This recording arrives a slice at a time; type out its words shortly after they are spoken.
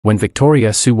When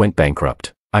Victoria Sue went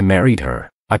bankrupt, I married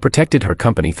her. I protected her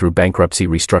company through bankruptcy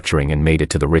restructuring and made it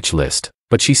to the rich list.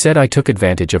 But she said I took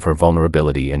advantage of her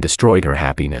vulnerability and destroyed her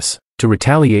happiness. To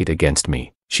retaliate against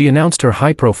me, she announced her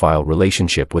high-profile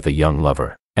relationship with a young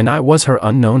lover, and I was her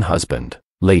unknown husband.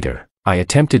 Later, I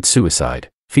attempted suicide,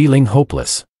 feeling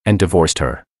hopeless, and divorced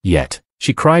her. Yet,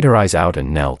 she cried her eyes out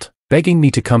and knelt, begging me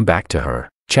to come back to her.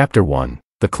 Chapter 1.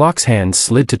 The clock's hands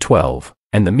slid to 12,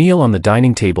 and the meal on the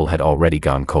dining table had already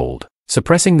gone cold.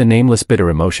 Suppressing the nameless bitter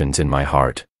emotions in my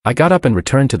heart, I got up and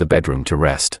returned to the bedroom to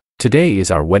rest. Today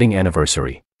is our wedding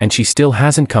anniversary, and she still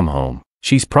hasn't come home.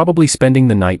 She's probably spending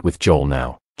the night with Joel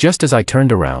now. Just as I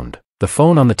turned around, the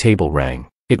phone on the table rang.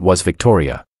 It was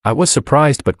Victoria. I was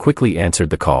surprised but quickly answered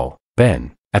the call.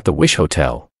 Ben, at the Wish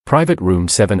Hotel, private room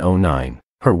 709.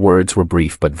 Her words were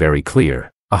brief but very clear.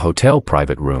 A hotel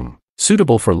private room,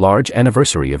 suitable for large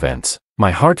anniversary events.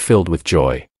 My heart filled with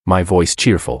joy, my voice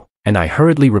cheerful, and I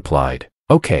hurriedly replied,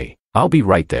 "Okay, I'll be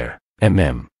right there."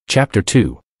 Chapter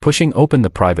 2. Pushing open the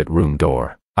private room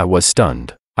door, I was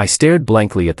stunned. I stared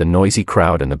blankly at the noisy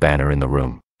crowd and the banner in the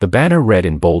room. The banner read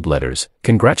in bold letters,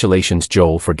 "Congratulations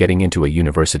Joel for getting into a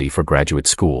university for graduate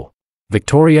school."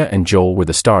 Victoria and Joel were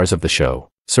the stars of the show.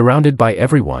 Surrounded by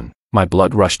everyone, my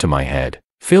blood rushed to my head.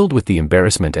 Filled with the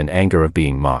embarrassment and anger of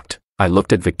being mocked, I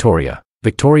looked at Victoria.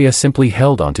 Victoria simply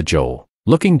held onto Joel,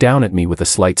 looking down at me with a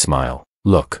slight smile.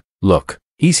 Look,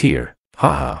 he's here.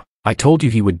 Haha, I told you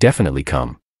he would definitely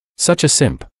come. Such a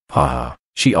simp. Haha,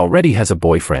 she already has a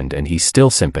boyfriend and he's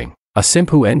still simping. A simp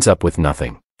who ends up with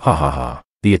nothing. Ha ha ha.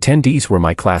 The attendees were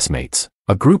my classmates,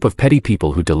 a group of petty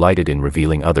people who delighted in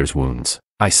revealing others' wounds.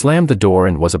 I slammed the door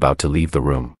and was about to leave the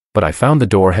room, but I found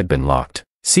the door had been locked.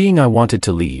 Seeing I wanted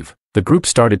to leave, the group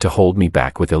started to hold me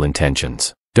back with ill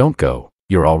intentions. "Don't go,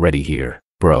 you're already here.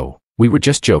 Bro, we were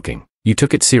just joking. You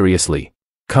took it seriously.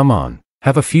 Come on,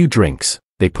 have a few drinks."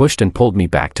 They pushed and pulled me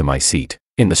back to my seat.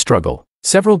 In the struggle,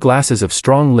 several glasses of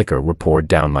strong liquor were poured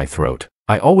down my throat.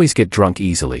 I always get drunk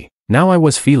easily. Now I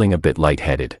was feeling a bit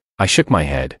lightheaded. I shook my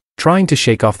head, trying to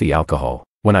shake off the alcohol.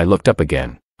 When I looked up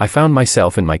again, I found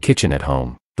myself in my kitchen at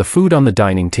home. The food on the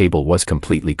dining table was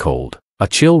completely cold. A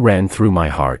chill ran through my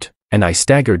heart, and I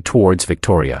staggered towards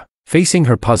Victoria. Facing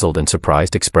her puzzled and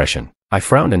surprised expression, I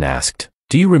frowned and asked,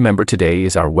 "Do you remember today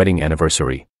is our wedding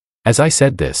anniversary?" As I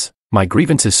said this, my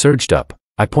grievances surged up.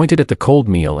 I pointed at the cold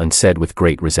meal and said with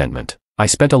great resentment, "I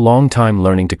spent a long time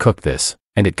learning to cook this,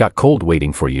 and it got cold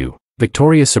waiting for you."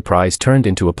 Victoria's surprise turned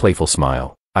into a playful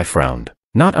smile. I frowned,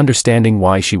 not understanding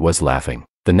why she was laughing.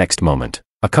 The next moment,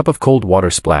 a cup of cold water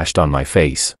splashed on my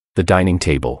face. The dining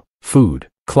table, food,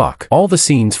 clock, all the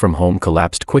scenes from home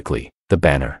collapsed quickly. The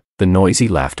banner, the noisy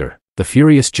laughter, the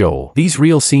furious Joel. These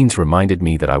real scenes reminded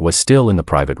me that I was still in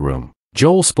the private room.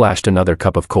 Joel splashed another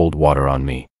cup of cold water on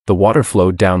me. The water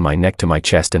flowed down my neck to my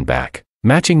chest and back,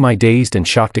 matching my dazed and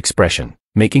shocked expression,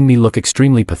 making me look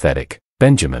extremely pathetic.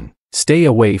 "Benjamin, stay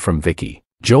away from Vicky,"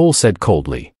 Joel said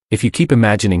coldly. "If you keep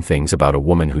imagining things about a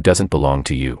woman who doesn't belong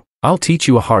to you, I'll teach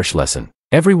you a harsh lesson."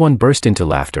 Everyone burst into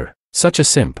laughter. Such a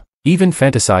simp, even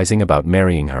fantasizing about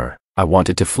marrying her. I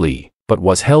wanted to flee, but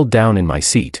was held down in my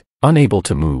seat, unable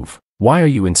to move. "Why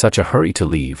are you in such a hurry to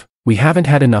leave? We haven't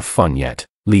had enough fun yet."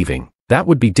 Leaving, that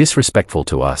would be disrespectful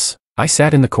to us. I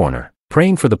sat in the corner,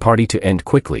 praying for the party to end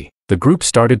quickly. The group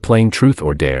started playing Truth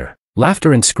or Dare.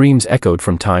 Laughter and screams echoed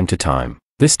from time to time.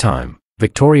 This time,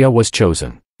 Victoria was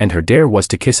chosen, and her dare was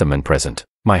to kiss a man present.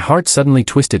 My heart suddenly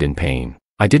twisted in pain.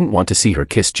 I didn't want to see her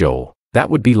kiss Joel. That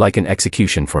would be like an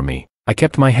execution for me. I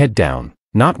kept my head down,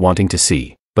 not wanting to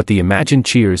see, but the imagined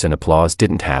cheers and applause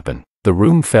didn't happen. The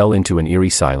room fell into an eerie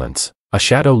silence. A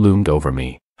shadow loomed over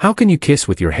me. "How can you kiss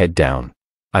with your head down?"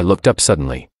 I looked up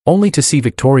suddenly, only to see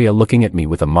Victoria looking at me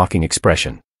with a mocking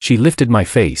expression. She lifted my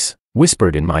face,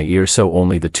 whispered in my ear so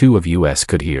only the two of us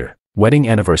could hear, "Wedding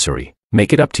anniversary.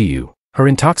 Make it up to you." Her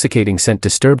intoxicating scent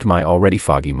disturbed my already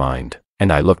foggy mind,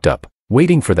 and I looked up,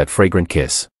 waiting for that fragrant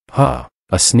kiss. "Ha!"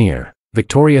 A sneer.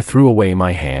 Victoria threw away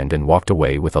my hand and walked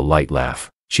away with a light laugh.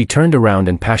 She turned around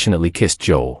and passionately kissed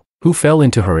Joel, who fell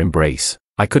into her embrace.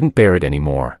 I couldn't bear it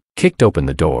anymore, kicked open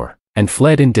the door, and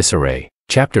fled in disarray.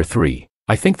 Chapter 3.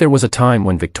 I think there was a time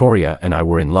when Victoria and I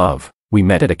were in love. We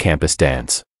met at a campus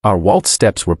dance. Our waltz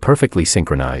steps were perfectly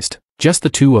synchronized, just the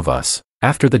two of us.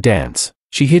 After the dance,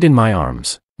 she hid in my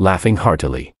arms, laughing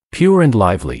heartily, pure and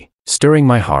lively, stirring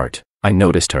my heart. I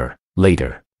noticed her.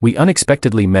 Later, we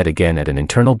unexpectedly met again at an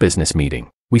internal business meeting.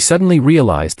 We suddenly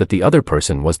realized that the other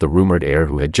person was the rumored heir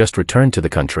who had just returned to the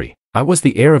country. I was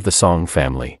the heir of the Song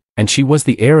family, and she was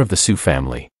the heir of the Sue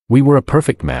family. We were a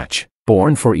perfect match,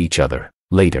 born for each other.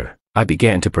 Later, I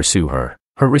began to pursue her.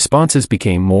 Her responses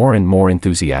became more and more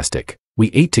enthusiastic. We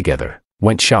ate together,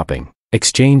 went shopping,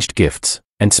 exchanged gifts,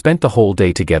 and spent the whole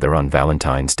day together on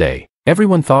Valentine's Day.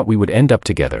 Everyone thought we would end up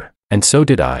together, and so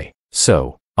did I.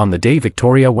 So, on the day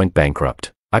Victoria went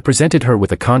bankrupt, I presented her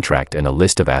with a contract and a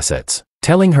list of assets,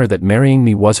 telling her that marrying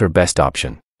me was her best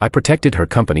option. I protected her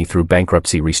company through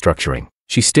bankruptcy restructuring.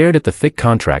 She stared at the thick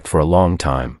contract for a long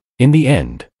time. In the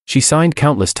end, she signed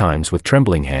countless times with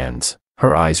trembling hands,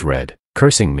 her eyes red,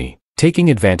 cursing me, taking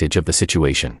advantage of the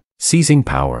situation, seizing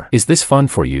power. Is this fun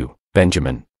for you,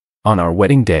 Benjamin? On our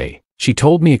wedding day, she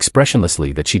told me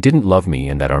expressionlessly that she didn't love me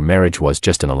and that our marriage was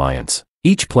just an alliance,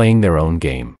 each playing their own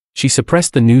game. She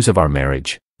suppressed the news of our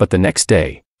marriage, but the next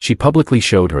day, she publicly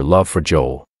showed her love for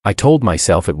Joel. I told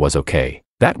myself it was okay,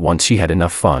 that once she had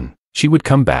enough fun, she would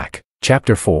come back.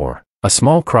 Chapter 4. A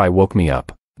small cry woke me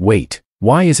up. Wait,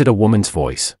 why is it a woman's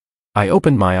voice? I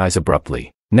opened my eyes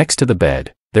abruptly. Next to the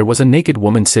bed, there was a naked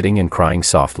woman sitting and crying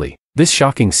softly. This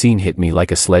shocking scene hit me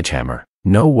like a sledgehammer.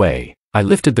 No way. I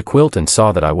lifted the quilt and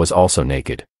saw that I was also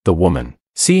naked. The woman,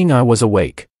 seeing I was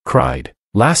awake, cried,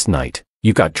 "Last night,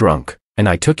 you got drunk, and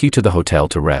I took you to the hotel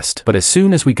to rest. But as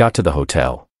soon as we got to the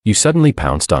hotel, you suddenly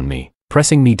pounced on me,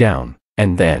 pressing me down,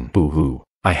 and then, boo-hoo."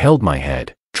 I held my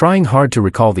head, trying hard to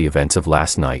recall the events of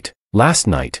last night. Last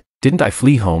night, didn't I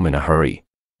flee home in a hurry?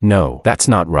 No, that's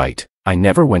not right. I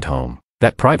never went home.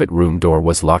 That private room door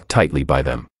was locked tightly by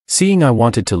them. Seeing I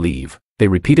wanted to leave, they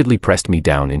repeatedly pressed me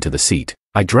down into the seat.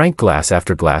 I drank glass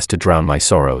after glass to drown my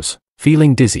sorrows,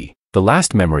 feeling dizzy. The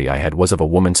last memory I had was of a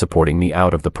woman supporting me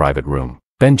out of the private room.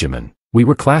 "Benjamin, we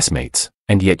were classmates,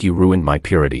 and yet you ruined my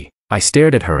purity." I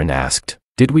stared at her and asked,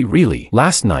 "Did we really?"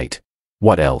 "Last night."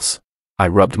 "What else?" I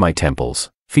rubbed my temples,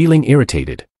 feeling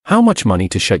irritated. "How much money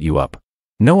to shut you up?"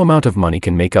 "No amount of money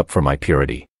can make up for my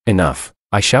purity." "Enough,"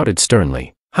 I shouted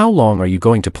sternly. "How long are you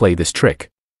going to play this trick?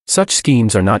 Such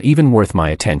schemes are not even worth my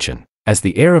attention." As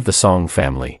the heir of the Song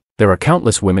family, there are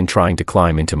countless women trying to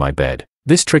climb into my bed.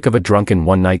 This trick of a drunken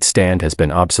one-night stand has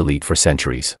been obsolete for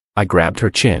centuries. I grabbed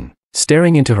her chin,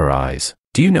 staring into her eyes.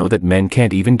 "Do you know that men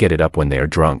can't even get it up when they are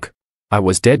drunk? I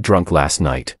was dead drunk last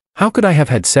night. How could I have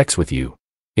had sex with you?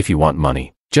 If you want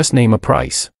money, just name a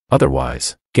price.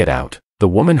 Otherwise, get out." The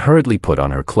woman hurriedly put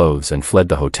on her clothes and fled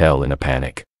the hotel in a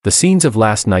panic. The scenes of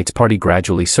last night's party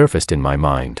gradually surfaced in my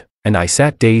mind, and I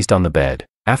sat dazed on the bed.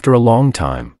 After a long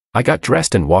time, I got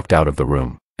dressed and walked out of the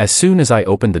room. As soon as I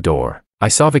opened the door, I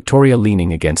saw Victoria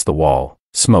leaning against the wall,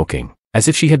 smoking, as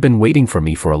if she had been waiting for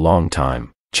me for a long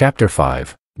time. Chapter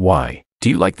 5. Why? "Do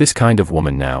you like this kind of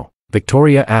woman now?"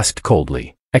 Victoria asked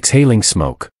coldly, exhaling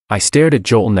smoke. I stared at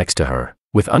Joel next to her,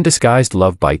 with undisguised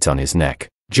love bites on his neck.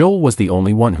 Joel was the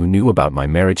only one who knew about my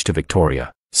marriage to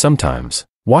Victoria. Sometimes,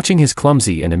 watching his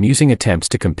clumsy and amusing attempts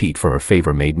to compete for her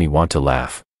favor made me want to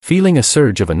laugh. Feeling a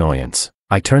surge of annoyance,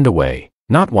 I turned away,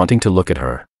 not wanting to look at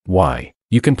her. "Why?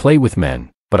 You can play with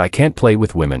men, but I can't play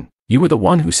with women. You were the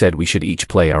one who said we should each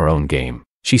play our own game."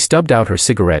 She stubbed out her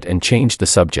cigarette and changed the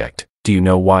subject. "Do you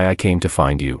know why I came to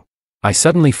find you?" I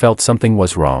suddenly felt something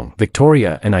was wrong.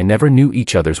 Victoria and I never knew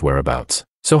each other's whereabouts.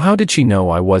 So how did she know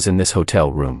I was in this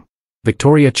hotel room?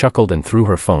 Victoria chuckled and threw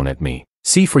her phone at me.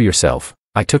 "See for yourself."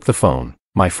 I took the phone,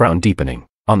 my frown deepening.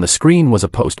 On the screen was a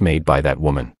post made by that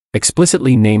woman,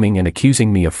 explicitly naming and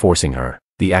accusing me of forcing her.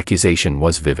 The accusation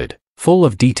was vivid, full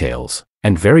of details,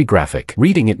 and very graphic.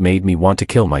 Reading it made me want to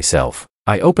kill myself.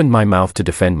 I opened my mouth to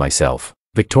defend myself.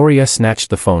 Victoria snatched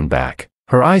the phone back,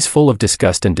 her eyes full of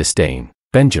disgust and disdain.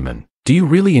 "Benjamin, do you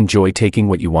really enjoy taking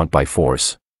what you want by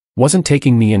force? Wasn't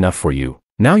taking me enough for you?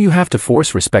 Now you have to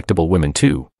force respectable women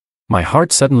too." My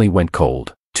heart suddenly went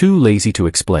cold. Too lazy to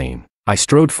explain, I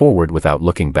strode forward without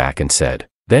looking back and said,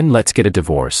 "Then let's get a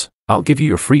divorce. I'll give you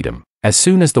your freedom." As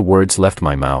soon as the words left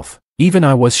my mouth, even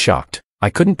I was shocked. I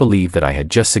couldn't believe that I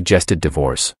had just suggested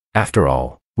divorce. After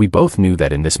all, we both knew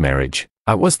that in this marriage,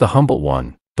 I was the humble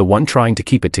one, the one trying to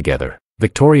keep it together.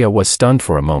 Victoria was stunned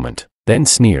for a moment, then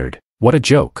sneered. "What a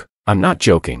joke." "I'm not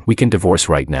joking. We can divorce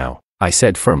right now," I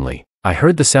said firmly. I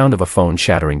heard the sound of a phone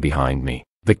shattering behind me.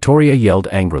 Victoria yelled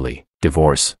angrily,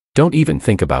 "Divorce? Don't even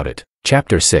think about it."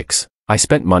 Chapter 6. I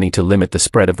spent money to limit the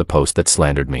spread of the post that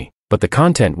slandered me, but the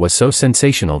content was so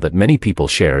sensational that many people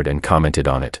shared and commented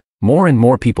on it. More and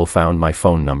more people found my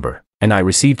phone number, and I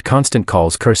received constant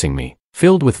calls cursing me,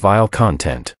 filled with vile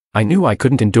content. I knew I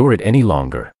couldn't endure it any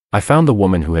longer. I found the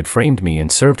woman who had framed me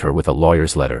and served her with a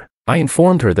lawyer's letter. I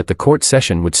informed her that the court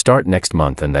session would start next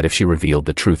month and that if she revealed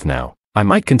the truth now, I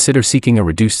might consider seeking a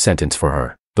reduced sentence for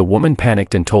her. The woman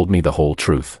panicked and told me the whole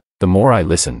truth. The more I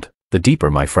listened, the deeper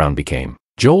my frown became.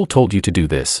 "Joel told you to do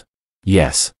this?"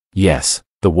 Yes.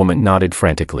 The woman nodded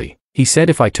frantically. "He said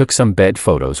if I took some bed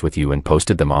photos with you and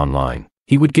posted them online,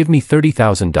 he would give me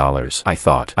 $30,000. I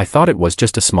thought it was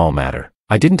just a small matter.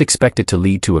 I didn't expect it to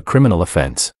lead to a criminal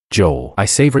offense. Joel. I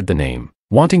savored the name,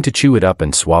 wanting to chew it up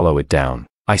and swallow it down.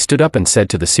 I stood up and said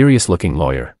to the serious-looking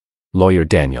lawyer, "Lawyer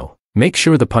Daniel, make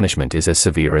sure the punishment is as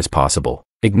severe as possible."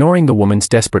 Ignoring the woman's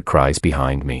desperate cries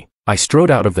behind me, I strode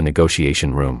out of the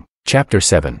negotiation room. Chapter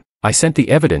 7. I sent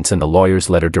the evidence and the lawyer's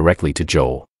letter directly to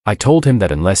Joel. I told him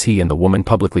that unless he and the woman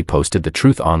publicly posted the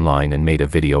truth online and made a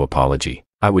video apology,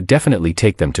 I would definitely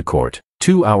take them to court.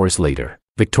 2 hours later,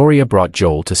 Victoria brought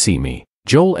Joel to see me.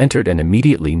 Joel entered and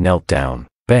immediately knelt down.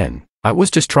 "Ben, I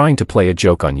was just trying to play a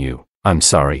joke on you. I'm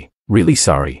sorry, really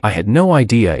sorry. I had no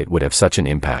idea it would have such an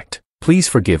impact. Please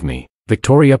forgive me."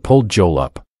 Victoria pulled Joel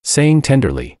up, saying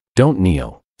tenderly, "Don't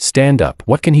kneel. Stand up.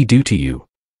 What can he do to you?"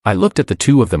 I looked at the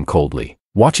two of them coldly,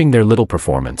 watching their little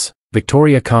performance.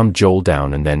 Victoria calmed Joel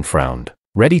down and then frowned,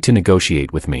 ready to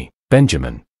negotiate with me.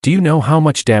 "Benjamin, do you know how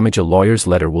much damage a lawyer's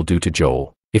letter will do to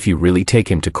Joel? If you really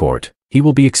take him to court, he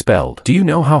will be expelled. Do you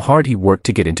know how hard he worked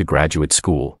to get into graduate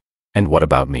school?" "And what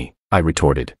about me?" I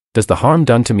retorted. "Does the harm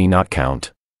done to me not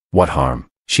count?" "What harm?"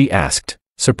 she asked,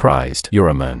 surprised. "You're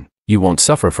a man. You won't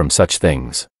suffer from such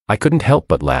things." I couldn't help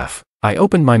but laugh. I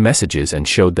opened my messages and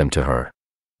showed them to her.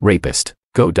 "Rapist,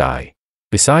 go die."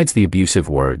 Besides the abusive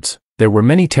words, there were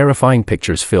many terrifying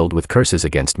pictures filled with curses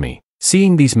against me.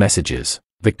 Seeing these messages,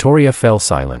 Victoria fell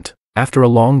silent. After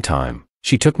a long time,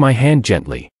 she took my hand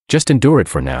gently. "Just endure it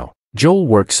for now. Joel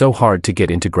worked so hard to get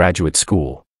into graduate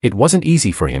school. It wasn't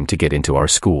easy for him to get into our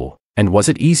school." "And was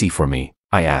it easy for me?"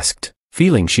 I asked,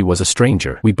 feeling she was a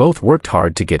stranger. "We both worked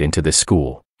hard to get into this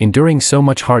school. Enduring so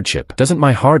much hardship. Doesn't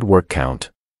my hard work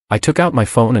count?" I took out my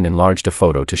phone and enlarged a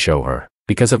photo to show her.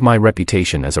 Because of my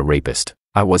reputation as a rapist,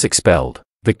 I was expelled.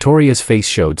 Victoria's face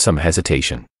showed some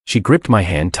hesitation. She gripped my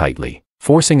hand tightly,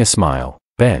 forcing a smile.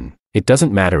 "Ben, it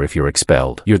doesn't matter if you're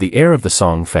expelled. You're the heir of the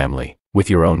Song family, with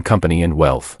your own company and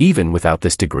wealth. Even without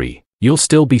this degree, you'll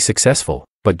still be successful."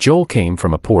 But Joel came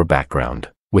from a poor background.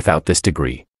 "Without this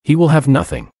degree, he will have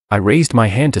nothing." I raised my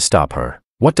hand to stop her.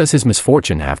 "What does his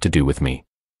misfortune have to do with me?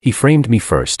 He framed me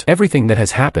first. Everything that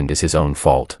has happened is his own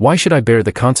fault. Why should I bear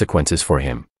the consequences for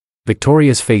him?"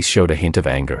 Victoria's face showed a hint of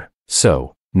anger.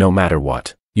 "So, no matter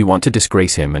what, you want to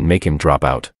disgrace him and make him drop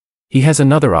out? He has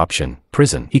another option,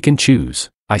 prison. He can choose,"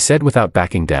 I said without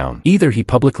backing down. "Either he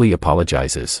publicly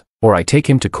apologizes, or I take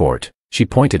him to court." She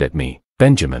pointed at me.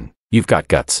 "Benjamin, you've got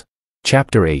guts."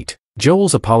 Chapter 8.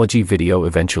 Joel's apology video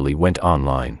eventually went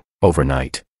online.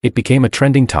 Overnight, it became a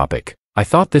trending topic. I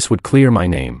thought this would clear my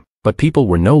name, but people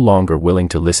were no longer willing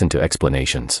to listen to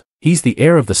explanations. He's the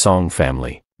heir of the Song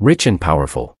family, rich and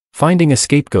powerful. Finding a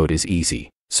scapegoat is easy.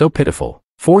 So pitiful.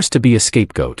 Forced to be a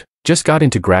scapegoat. Just got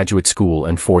into graduate school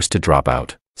and forced to drop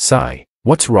out. Sigh.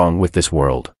 What's wrong with this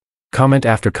world? Comment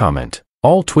after comment,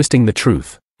 all twisting the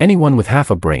truth. Anyone with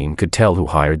half a brain could tell who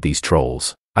hired these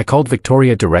trolls. I called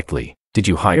Victoria directly. "Did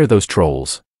you hire those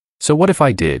trolls?" "So what if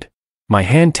I did?" My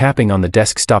hand tapping on the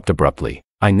desk stopped abruptly.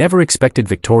 I never expected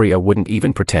Victoria wouldn't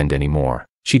even pretend anymore.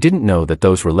 She didn't know that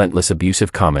those relentless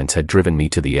abusive comments had driven me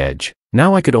to the edge.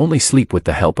 Now I could only sleep with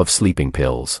the help of sleeping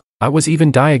pills. I was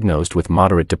even diagnosed with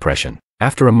moderate depression.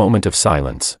 After a moment of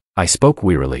silence, I spoke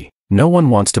wearily. "No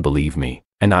one wants to believe me,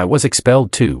 and I was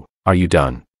expelled too. Are you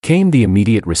done?" Came the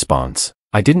immediate response.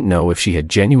 I didn't know if she had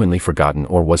genuinely forgotten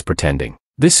or was pretending.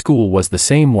 This school was the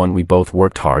same one we both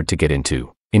worked hard to get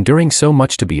into, enduring so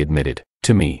much to be admitted.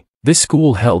 To me, this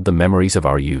school held the memories of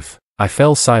our youth. I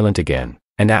fell silent again,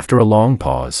 and after a long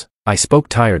pause, I spoke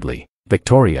tiredly.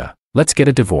 "Victoria, let's get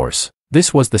a divorce."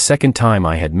 This was the second time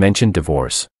I had mentioned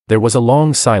divorce. There was a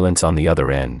long silence on the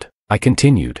other end. I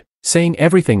continued, saying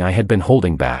everything I had been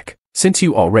holding back. "Since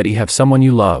you already have someone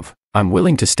you love, I'm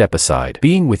willing to step aside.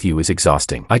 Being with you is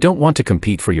exhausting. I don't want to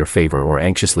compete for your favor or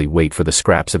anxiously wait for the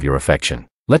scraps of your affection.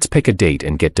 Let's pick a date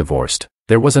and get divorced."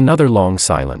 There was another long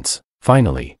silence.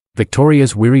 Finally,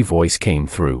 Victoria's weary voice came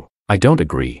through. "I don't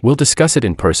agree. We'll discuss it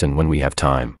in person when we have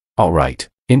time." "All right,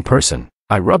 in person."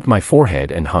 I rubbed my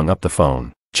forehead and hung up the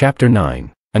phone. Chapter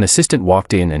 9. An assistant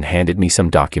walked in and handed me some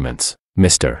documents.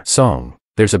 "Mr. Song,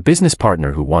 there's a business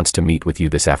partner who wants to meet with you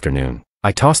this afternoon."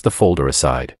 I tossed the folder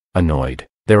aside, annoyed.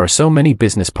 There are so many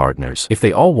business partners. If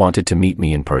they all wanted to meet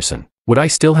me in person, would I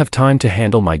still have time to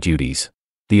handle my duties?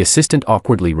 The assistant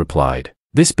awkwardly replied.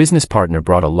 This business partner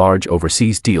brought a large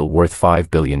overseas deal worth $5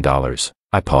 billion.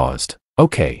 I paused.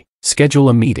 "Okay, schedule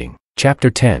a meeting." Chapter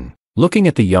 10. Looking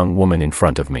at the young woman in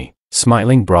front of me,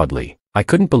 smiling broadly, I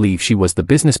couldn't believe she was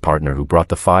the business partner who brought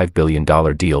the $5 billion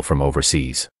deal from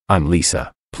overseas. "I'm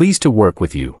Lisa. Pleased to work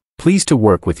with you. Pleased to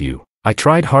work with you." I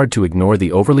tried hard to ignore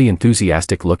the overly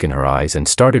enthusiastic look in her eyes and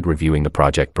started reviewing the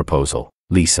project proposal.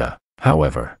 Lisa,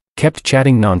 however, kept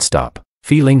chatting nonstop.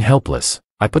 Feeling helpless,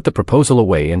 I put the proposal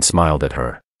away and smiled at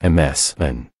her. MS.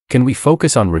 Then, can we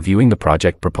focus on reviewing the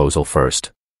project proposal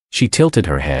first? She tilted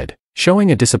her head,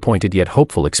 showing a disappointed yet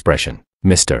hopeful expression.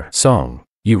 Mr. Song,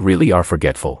 you really are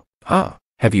forgetful. Ah,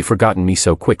 have you forgotten me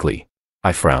so quickly?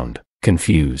 I frowned,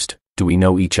 confused. Do we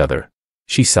know each other?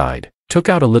 She sighed, took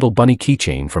out a little bunny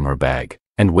keychain from her bag,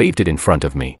 and waved it in front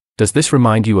of me. Does this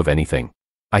remind you of anything?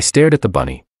 I stared at the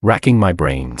bunny, racking my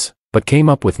brains, but came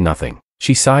up with nothing.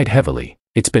 She sighed heavily.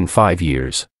 It's been 5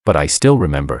 years, but I still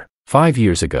remember. 5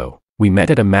 years ago, we met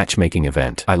at a matchmaking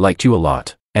event. I liked you a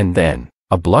lot. And then,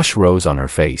 a blush rose on her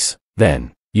face.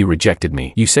 Then, you rejected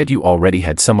me. You said you already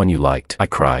had someone you liked. I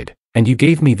cried. And you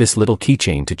gave me this little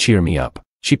keychain to cheer me up.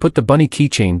 She put the bunny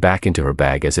keychain back into her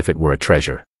bag as if it were a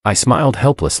treasure. I smiled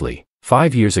helplessly.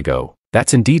 5 years ago.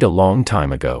 That's indeed a long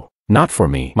time ago. Not for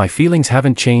me. My feelings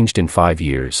haven't changed in 5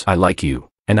 years. I like you,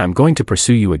 and I'm going to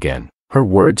pursue you again. Her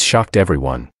words shocked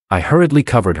everyone. I hurriedly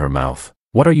covered her mouth.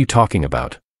 What are you talking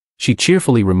about? She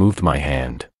cheerfully removed my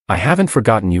hand. I haven't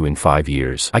forgotten you in 5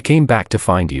 years. I came back to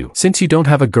find you. Since you don't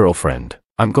have a girlfriend,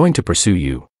 I'm going to pursue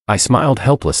you. I smiled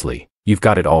helplessly. You've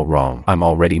got it all wrong. I'm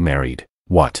already married.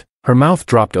 What? Her mouth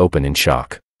dropped open in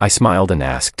shock. I smiled and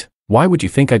asked, why would you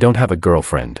think I don't have a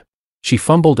girlfriend? She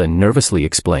fumbled and nervously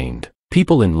explained.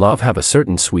 People in love have a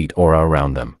certain sweet aura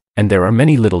around them, and there are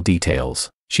many little details.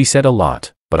 She said a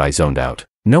lot, but I zoned out.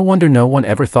 No wonder no one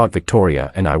ever thought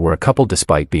Victoria and I were a couple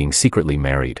despite being secretly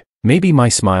married. Maybe my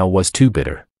smile was too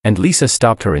bitter, and Lisa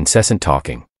stopped her incessant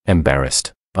talking,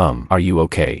 embarrassed. Are you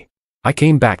okay? I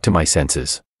came back to my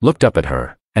senses, looked up at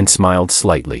her, and smiled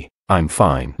slightly. I'm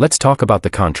fine. Let's talk about the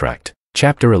contract.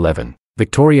 Chapter 11.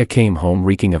 Victoria came home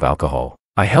reeking of alcohol.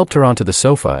 I helped her onto the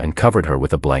sofa and covered her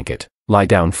with a blanket. Lie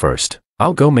down first.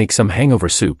 I'll go make some hangover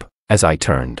soup. As I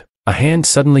turned, a hand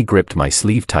suddenly gripped my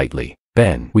sleeve tightly.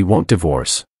 Ben, we won't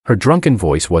divorce. Her drunken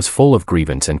voice was full of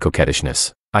grievance and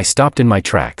coquettishness. I stopped in my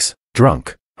tracks.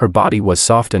 Drunk. Her body was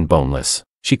soft and boneless.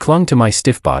 She clung to my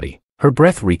stiff body, her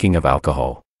breath reeking of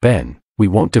alcohol. Ben, we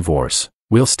won't divorce.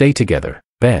 We'll stay together.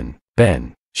 Ben,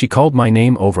 Ben. She called my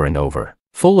name over and over,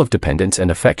 full of dependence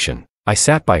and affection. I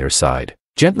sat by her side,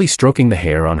 gently stroking the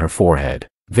hair on her forehead.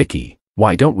 Vicky,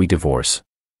 why don't we divorce?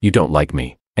 You don't like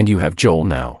me, and you have Joel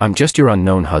now. I'm just your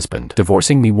unknown husband.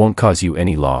 Divorcing me won't cause you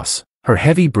any loss. Her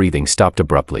heavy breathing stopped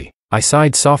abruptly. I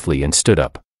sighed softly and stood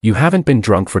up. You haven't been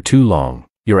drunk for too long.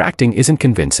 Your acting isn't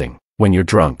convincing. When you're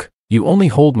drunk, you only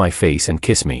hold my face and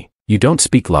kiss me. You don't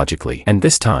speak logically. And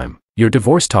this time, your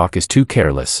divorce talk is too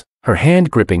careless. Her hand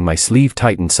gripping my sleeve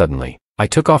tightened suddenly. I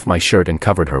took off my shirt and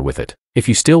covered her with it. If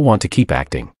you still want to keep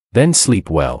acting, then sleep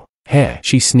well. Heh,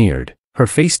 she sneered, her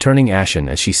face turning ashen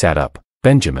as she sat up.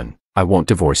 Benjamin, I won't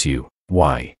divorce you.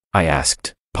 Why? I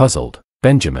asked, puzzled.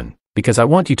 Benjamin, because I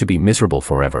want you to be miserable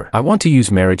forever. I want to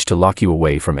use marriage to lock you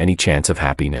away from any chance of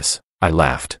happiness. I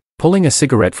laughed, pulling a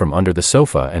cigarette from under the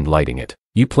sofa and lighting it.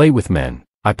 You play with men.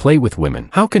 I play with women.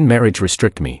 How can marriage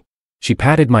restrict me? She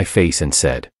patted my face and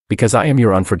said, because I am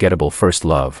your unforgettable first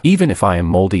love. Even if I am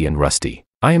moldy and rusty,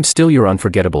 I am still your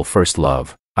unforgettable first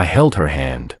love. I held her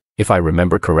hand. If I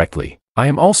remember correctly, I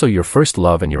am also your first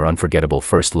love and your unforgettable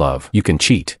first love. You can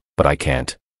cheat, but I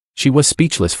can't. She was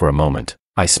speechless for a moment.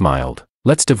 I smiled.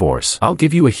 Let's divorce. I'll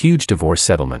give you a huge divorce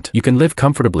settlement. You can live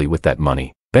comfortably with that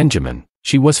money. Benjamin.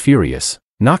 She was furious,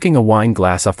 knocking a wine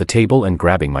glass off the table and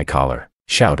grabbing my collar,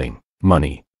 shouting,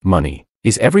 money, money.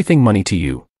 Is everything money to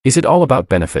you? Is it all about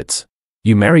benefits?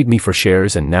 You married me for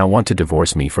shares and now want to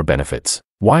divorce me for benefits.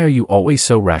 Why are you always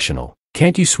so rational?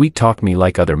 Can't you sweet talk me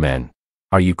like other men?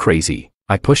 Are you crazy?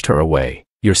 I pushed her away.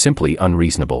 You're simply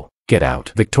unreasonable. Get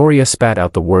out. Victoria spat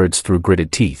out the words through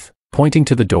gritted teeth, pointing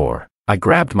to the door. I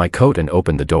grabbed my coat and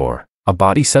opened the door. A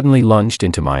body suddenly lunged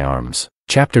into my arms.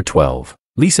 Chapter 12.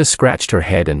 Lisa scratched her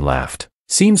head and laughed.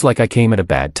 Seems like I came at a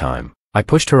bad time. I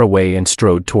pushed her away and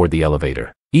strode toward the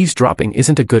elevator. Eavesdropping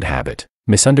isn't a good habit.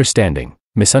 Misunderstanding.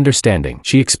 Misunderstanding,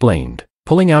 she explained,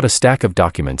 pulling out a stack of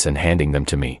documents and handing them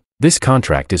to me. This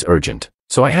contract is urgent,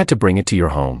 so I had to bring it to your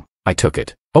home. I took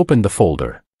it, opened the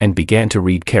folder, and began to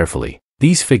read carefully.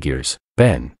 These figures,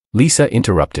 Ben. Lisa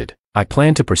interrupted. I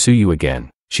plan to pursue you again.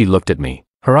 She looked at me,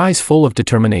 her eyes full of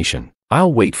determination.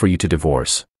 I'll wait for you to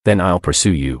divorce, then I'll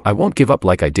pursue you. I won't give up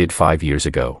like I did 5 years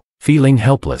ago. Feeling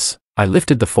helpless, I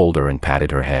lifted the folder and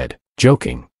patted her head,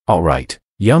 joking. All right,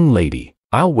 young lady,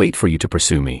 I'll wait for you to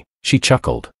pursue me. She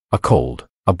chuckled. A cold,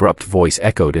 abrupt voice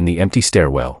echoed in the empty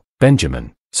stairwell.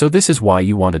 Benjamin, so this is why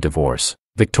you want a divorce.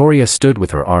 Victoria stood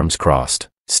with her arms crossed,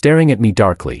 staring at me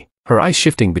darkly, her eyes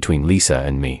shifting between Lisa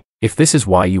and me. If this is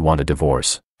why you want a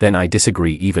divorce, then I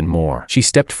disagree even more. She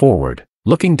stepped forward,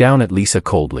 looking down at Lisa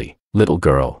coldly. Little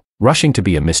girl, rushing to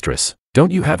be a mistress,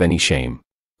 don't you have any shame?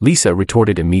 Lisa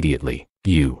retorted immediately.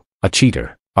 You, a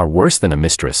cheater. are worse than a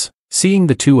mistress. Seeing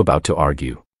the two about to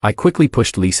argue, I quickly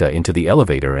pushed Lisa into the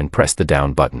elevator and pressed the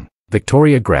down button.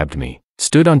 Victoria grabbed me,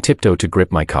 stood on tiptoe to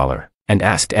grip my collar, and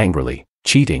asked angrily,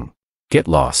 "Cheating? Get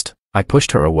lost." I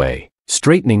pushed her away,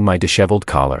 straightening my disheveled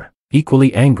collar,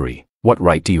 equally angry. "What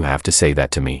right do you have to say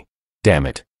that to me? Damn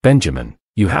it, Benjamin,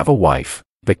 you have a wife."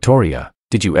 "Victoria,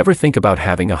 did you ever think about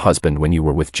having a husband when you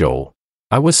were with Joel?"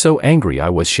 I was so angry I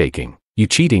was shaking. "You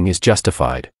cheating is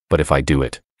justified, but if I do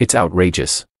it, it's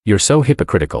outrageous. You're so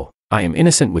hypocritical. I am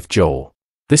innocent with Joel."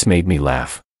 This made me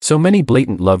laugh. So many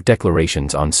blatant love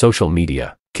declarations on social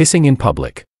media, kissing in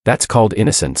public, that's called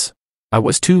innocence. I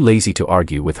was too lazy to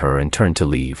argue with her and turned to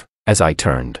leave. As I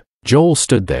turned, Joel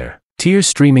stood there, tears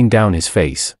streaming down his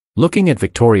face, looking at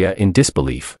Victoria in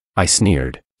disbelief. I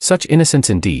sneered, "Such innocence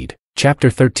indeed." Chapter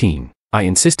 13. I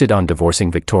insisted on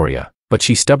divorcing Victoria, but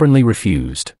she stubbornly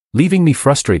refused, leaving me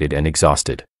frustrated and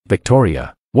exhausted.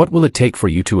 "Victoria, what will it take for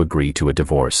you to agree to a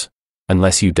divorce?"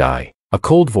 "Unless you die." A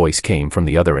cold voice came from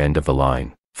the other end of the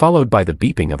line, followed by the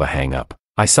beeping of a hang-up.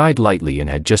 I sighed lightly and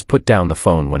had just put down the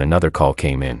phone when another call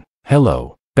came in.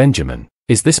 "Hello, Benjamin.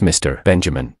 Is this Mr.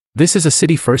 Benjamin? This is a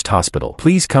City First hospital.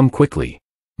 Please come quickly."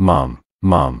 Mom,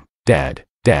 Dad.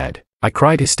 I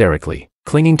cried hysterically,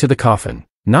 clinging to the coffin,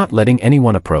 not letting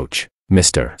anyone approach.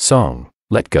 "Mr. Song,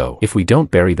 let go. If we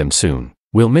don't bury them soon,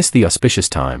 we'll miss the auspicious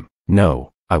time."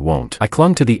 "No, I won't." I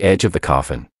clung to the edge of the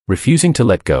coffin, refusing to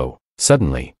let go.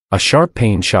 Suddenly, a sharp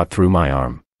pain shot through my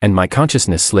arm, and my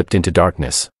consciousness slipped into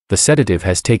darkness. "The sedative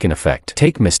has taken effect.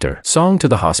 Take Mr. Song to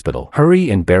the hospital. Hurry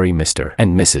and bury Mr.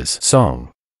 and Mrs.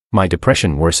 Song." My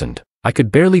depression worsened. I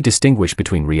could barely distinguish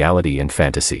between reality and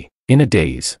fantasy. In a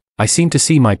daze, I seemed to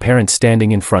see my parents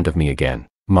standing in front of me again.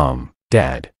 "Mom,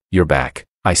 Dad, you're back,"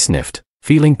 I sniffed,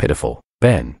 feeling pitiful.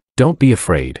 "Ben, don't be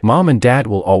afraid. Mom and Dad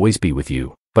will always be with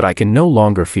you, but I can no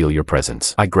longer feel your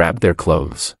presence." I grabbed their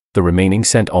clothes, the remaining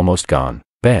scent almost gone.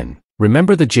 "Ben,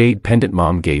 remember the jade pendant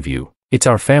Mom gave you? It's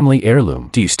our family heirloom.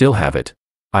 Do you still have it?"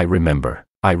 I remember.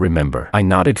 I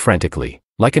nodded frantically,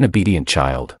 like an obedient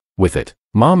child. "With it,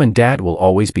 Mom and Dad will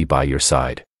always be by your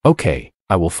side." "Okay,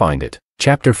 I will find it."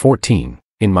 Chapter 14.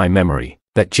 In my memory,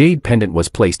 that jade pendant was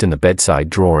placed in the bedside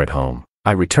drawer at home.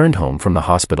 I returned home from the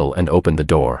hospital and opened the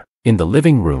door. In the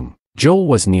living room, Joel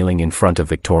was kneeling in front of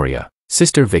Victoria.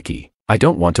 "Sister Vicky, I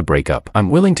don't want to break up. I'm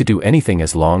willing to do anything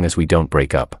as long as we don't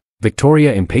break up."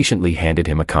 Victoria impatiently handed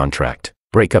him a contract.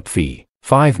 "Breakup fee,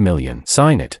 $5 million.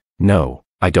 Sign it." "No,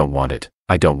 I don't want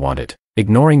it.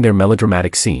 Ignoring their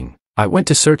melodramatic scene, I went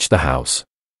to search the house.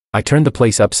 I turned the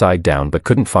place upside down but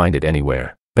couldn't find it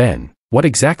anywhere. "Ben, what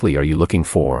exactly are you looking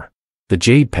for?" "The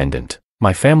jade pendant.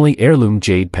 My family heirloom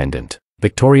jade pendant."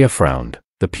 Victoria frowned.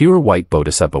 "The pure white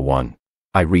bodhisattva one."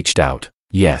 I reached out.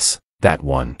 "Yes, that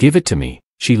one. Give it to me."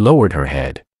 She lowered her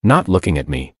head, not looking at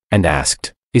me, and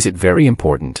asked, "Is it very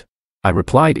important?" I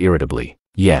replied irritably,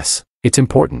 "Yes, it's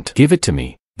important. Give it to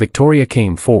me." Victoria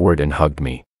came forward and hugged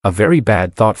me. A very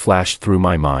bad thought flashed through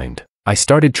my mind. I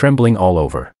started trembling all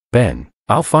over. "Ben,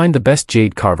 I'll find the best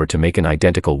jade carver to make an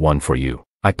identical one for you."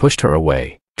 I pushed her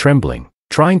away, trembling,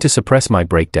 trying to suppress my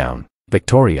breakdown.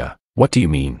 "Victoria, what do you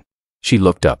mean?" She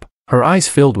looked up, her eyes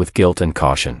filled with guilt and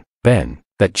caution. "Ben,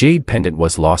 that jade pendant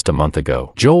was lost a month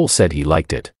ago. Joel said he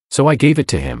liked it, so I gave it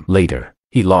to him. Later,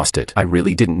 he lost it. I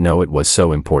really didn't know it was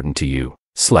so important to you."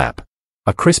 Slap.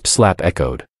 A crisp slap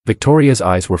echoed. Victoria's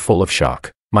eyes were full of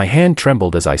shock. My hand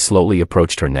trembled as I slowly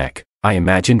approached her neck. I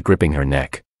imagined gripping her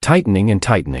neck, tightening and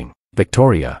tightening.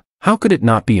 "Victoria, how could it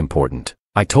not be important?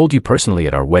 I told you personally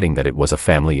at our wedding that it was a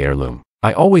family heirloom.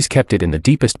 I always kept it in the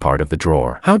deepest part of the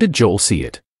drawer. How did Joel see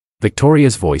it?"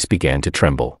 Victoria's voice began to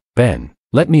tremble. "Ben,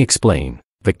 let me explain."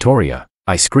 "Victoria,"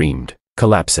 I screamed,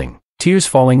 collapsing, tears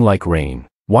falling like rain.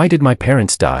 "Why did my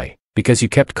parents die?" "Because you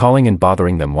kept calling and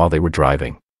bothering them while they were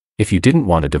driving. If you didn't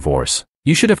want a divorce,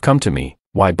 you should have come to me.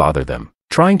 Why bother them,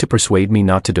 trying to persuade me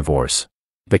not to divorce?"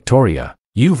 "Victoria,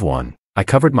 you've won." I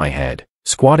covered my head,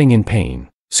 squatting in pain,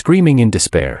 screaming in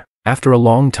despair. After a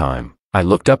long time, I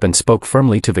looked up and spoke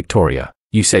firmly to Victoria.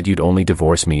 "You said you'd only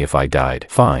divorce me if I died.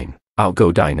 Fine, I'll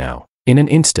go die now." In an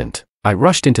instant, I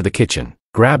rushed into the kitchen,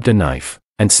 grabbed a knife,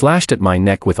 and slashed at my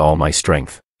neck with all my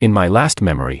strength. In my last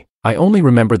memory, I only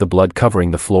remember the blood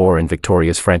covering the floor and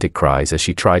Victoria's frantic cries as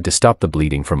she tried to stop the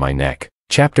bleeding from my neck.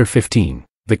 Chapter 15.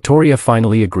 Victoria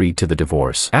finally agreed to the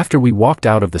divorce. After we walked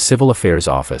out of the civil affairs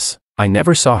office, I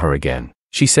never saw her again.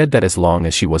 She said that as long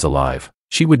as she was alive,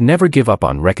 she would never give up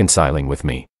on reconciling with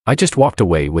me. I just walked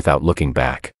away without looking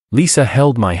back. Lisa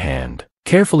held my hand,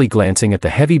 carefully glancing at the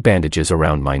heavy bandages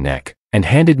around my neck, and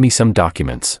handed me some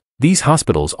documents. "These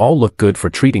hospitals all look good for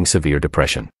treating severe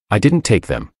depression." I didn't take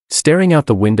them, staring out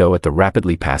the window at the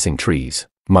rapidly passing trees,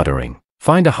 muttering,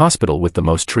 Find a hospital with the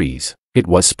most trees. It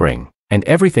was spring, and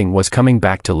everything was coming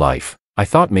back to life. I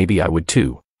thought maybe I would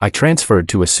too. I transferred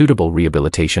to a suitable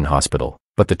rehabilitation hospital,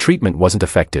 but the treatment wasn't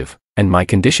effective, and my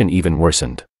condition even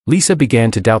worsened. Lisa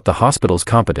began to doubt the hospital's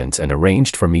competence and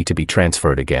arranged for me to be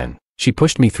transferred again. She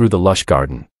pushed me through the lush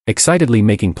garden, excitedly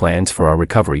making plans for our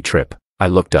recovery trip. I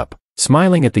looked up,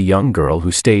 smiling at the young girl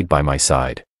who stayed by my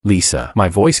side. Lisa. My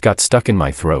voice got stuck in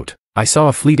my throat. I saw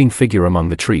a fleeting figure among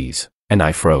the trees, and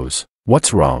I froze.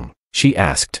 What's wrong? She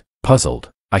asked,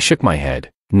 puzzled. I shook my head.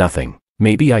 Nothing.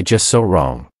 Maybe I just so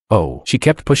wrong. Oh. She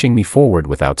kept pushing me forward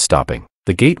without stopping.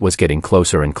 The gate was getting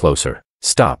closer and closer.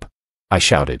 Stop. I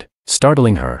shouted,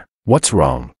 startling her. What's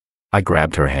wrong? I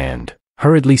grabbed her hand,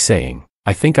 hurriedly saying,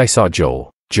 I think I saw Joel.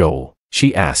 Joel?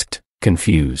 She asked,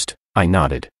 confused. I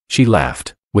nodded. She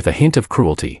laughed, with a hint of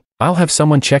cruelty. I'll have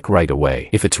someone check right away.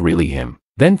 If it's really him,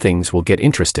 then things will get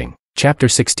interesting. Chapter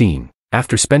 16.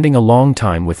 After spending a long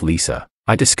time with Lisa,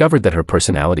 I discovered that her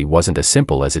personality wasn't as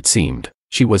simple as it seemed.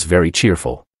 She was very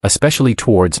cheerful, especially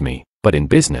towards me, but in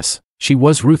business, she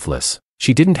was ruthless.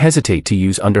 She didn't hesitate to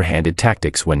use underhanded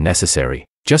tactics when necessary.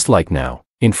 Just like now,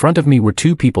 in front of me were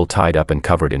two people tied up and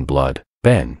covered in blood.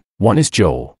 Ben. One is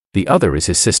Joel, the other is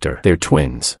his sister. They're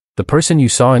twins. The person you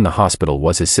saw in the hospital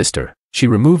was his sister. She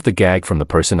removed the gag from the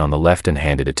person on the left and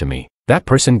handed it to me. That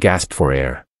person gasped for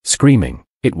air, screaming.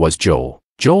 It was Joel.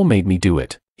 Joel made me do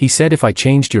it. He said if I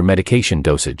changed your medication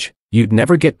dosage, you'd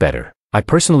never get better. I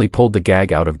personally pulled the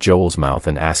gag out of Joel's mouth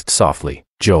and asked softly,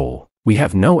 Joel, we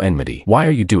have no enmity. Why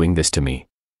are you doing this to me?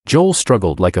 Joel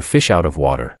struggled like a fish out of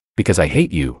water. Because I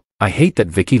hate you. I hate that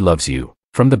Vicky loves you.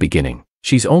 From the beginning,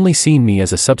 she's only seen me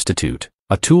as a substitute,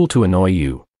 a tool to annoy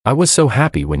you. I was so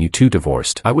happy when you two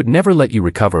divorced. I would never let you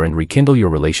recover and rekindle your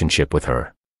relationship with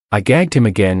her. I gagged him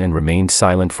again and remained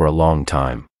silent for a long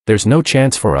time. There's no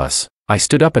chance for us. I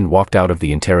stood up and walked out of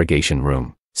the interrogation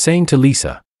room, saying to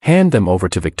Lisa, hand them over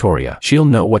to Victoria. She'll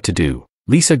know what to do.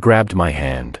 Lisa grabbed my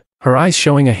hand, her eyes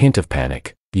showing a hint of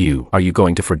panic. Are you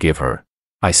going to forgive her?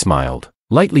 I smiled,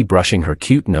 lightly brushing her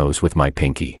cute nose with my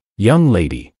pinky. Young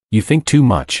lady, you think too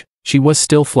much. She was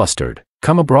still flustered.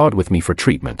 Come abroad with me for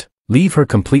treatment. Leave her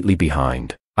completely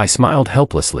behind. I smiled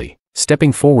helplessly,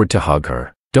 stepping forward to hug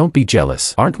her. Don't be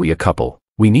jealous. Aren't we a couple?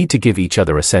 We need to give each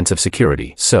other a sense of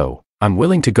security. So, I'm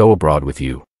willing to go abroad with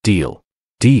you. Deal.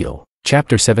 Deal.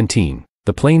 Chapter 17.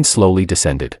 The plane slowly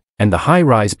descended, and the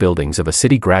high-rise buildings of a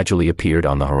city gradually appeared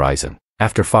on the horizon.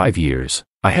 After 5 years,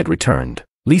 I had returned.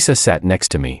 Lisa sat next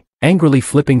to me, angrily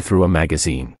flipping through a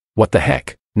magazine. What the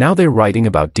heck? Now they're writing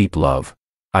about deep love.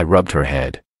 I rubbed her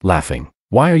head, laughing.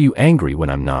 Why are you angry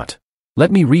when I'm not?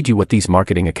 Let me read you what these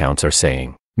marketing accounts are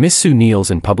saying. Miss Sue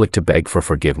kneels in public to beg for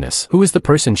forgiveness. Who is the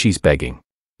person she's begging?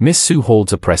 Miss Sue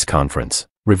holds a press conference,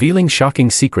 revealing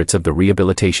shocking secrets of the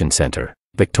rehabilitation center.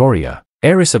 Victoria,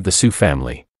 heiress of the Sue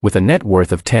family, with a net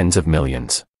worth of tens of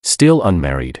millions, still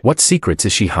unmarried. What secrets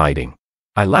is she hiding?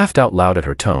 I laughed out loud at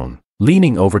her tone,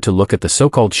 leaning over to look at the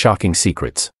so-called shocking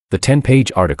secrets. The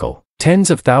 10-page article, tens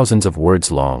of thousands of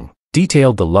words long,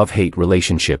 detailed the love-hate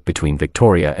relationship between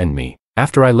Victoria and me.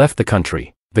 After I left the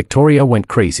country, Victoria went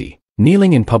crazy,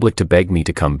 kneeling in public to beg me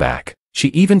to come back. She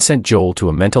even sent Joel to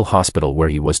a mental hospital where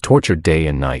he was tortured day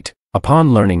and night.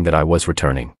 Upon learning that I was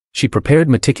returning, she prepared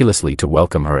meticulously to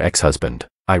welcome her ex-husband.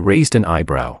 I raised an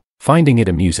eyebrow, finding it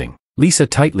amusing. Lisa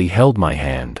tightly held my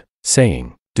hand,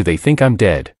 saying, do they think I'm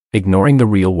dead, ignoring the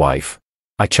real wife?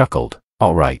 I chuckled.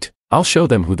 All right, I'll show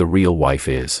them who the real wife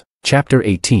is. Chapter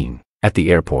 18. At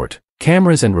the airport,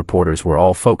 cameras and reporters were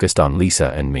all focused on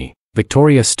Lisa and me.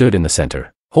 Victoria stood in the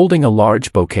center, holding a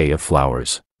large bouquet of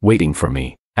flowers, waiting for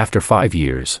me. After 5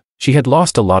 years, she had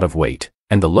lost a lot of weight,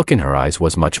 and the look in her eyes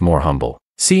was much more humble.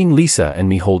 Seeing Lisa and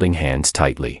me holding hands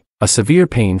tightly, a severe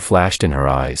pain flashed in her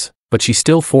eyes, but she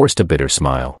still forced a bitter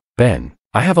smile. Ben,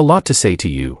 I have a lot to say to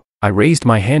you. I raised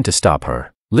my hand to stop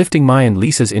her, lifting my and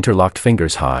Lisa's interlocked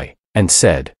fingers high, and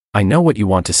said, I know what you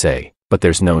want to say, but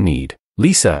there's no need.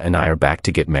 Lisa and I are back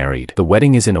to get married. The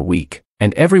wedding is in a week,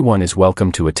 and everyone is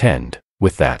welcome to attend.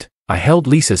 With that, I held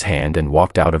Lisa's hand and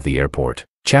walked out of the airport.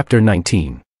 Chapter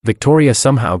 19. Victoria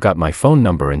somehow got my phone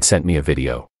number and sent me a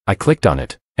video. I clicked on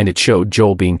it, and it showed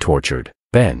Joel being tortured.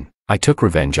 Ben, I took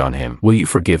revenge on him. Will you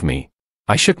forgive me?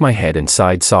 I shook my head and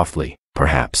sighed softly.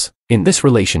 Perhaps. In this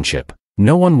relationship,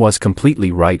 no one was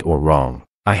completely right or wrong.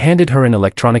 I handed her an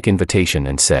electronic invitation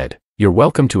and said, you're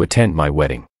welcome to attend my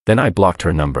wedding. Then I blocked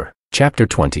her number. Chapter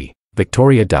 20.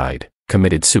 Victoria died,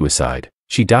 committed suicide.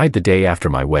 She died the day after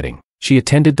my wedding. She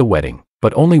attended the wedding,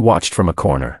 but only watched from a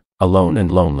corner, alone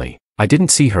and lonely. I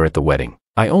didn't see her at the wedding.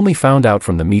 I only found out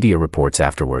from the media reports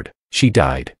afterward. She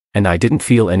died, and I didn't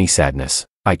feel any sadness.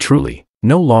 I truly,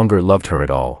 no longer loved her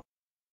at all.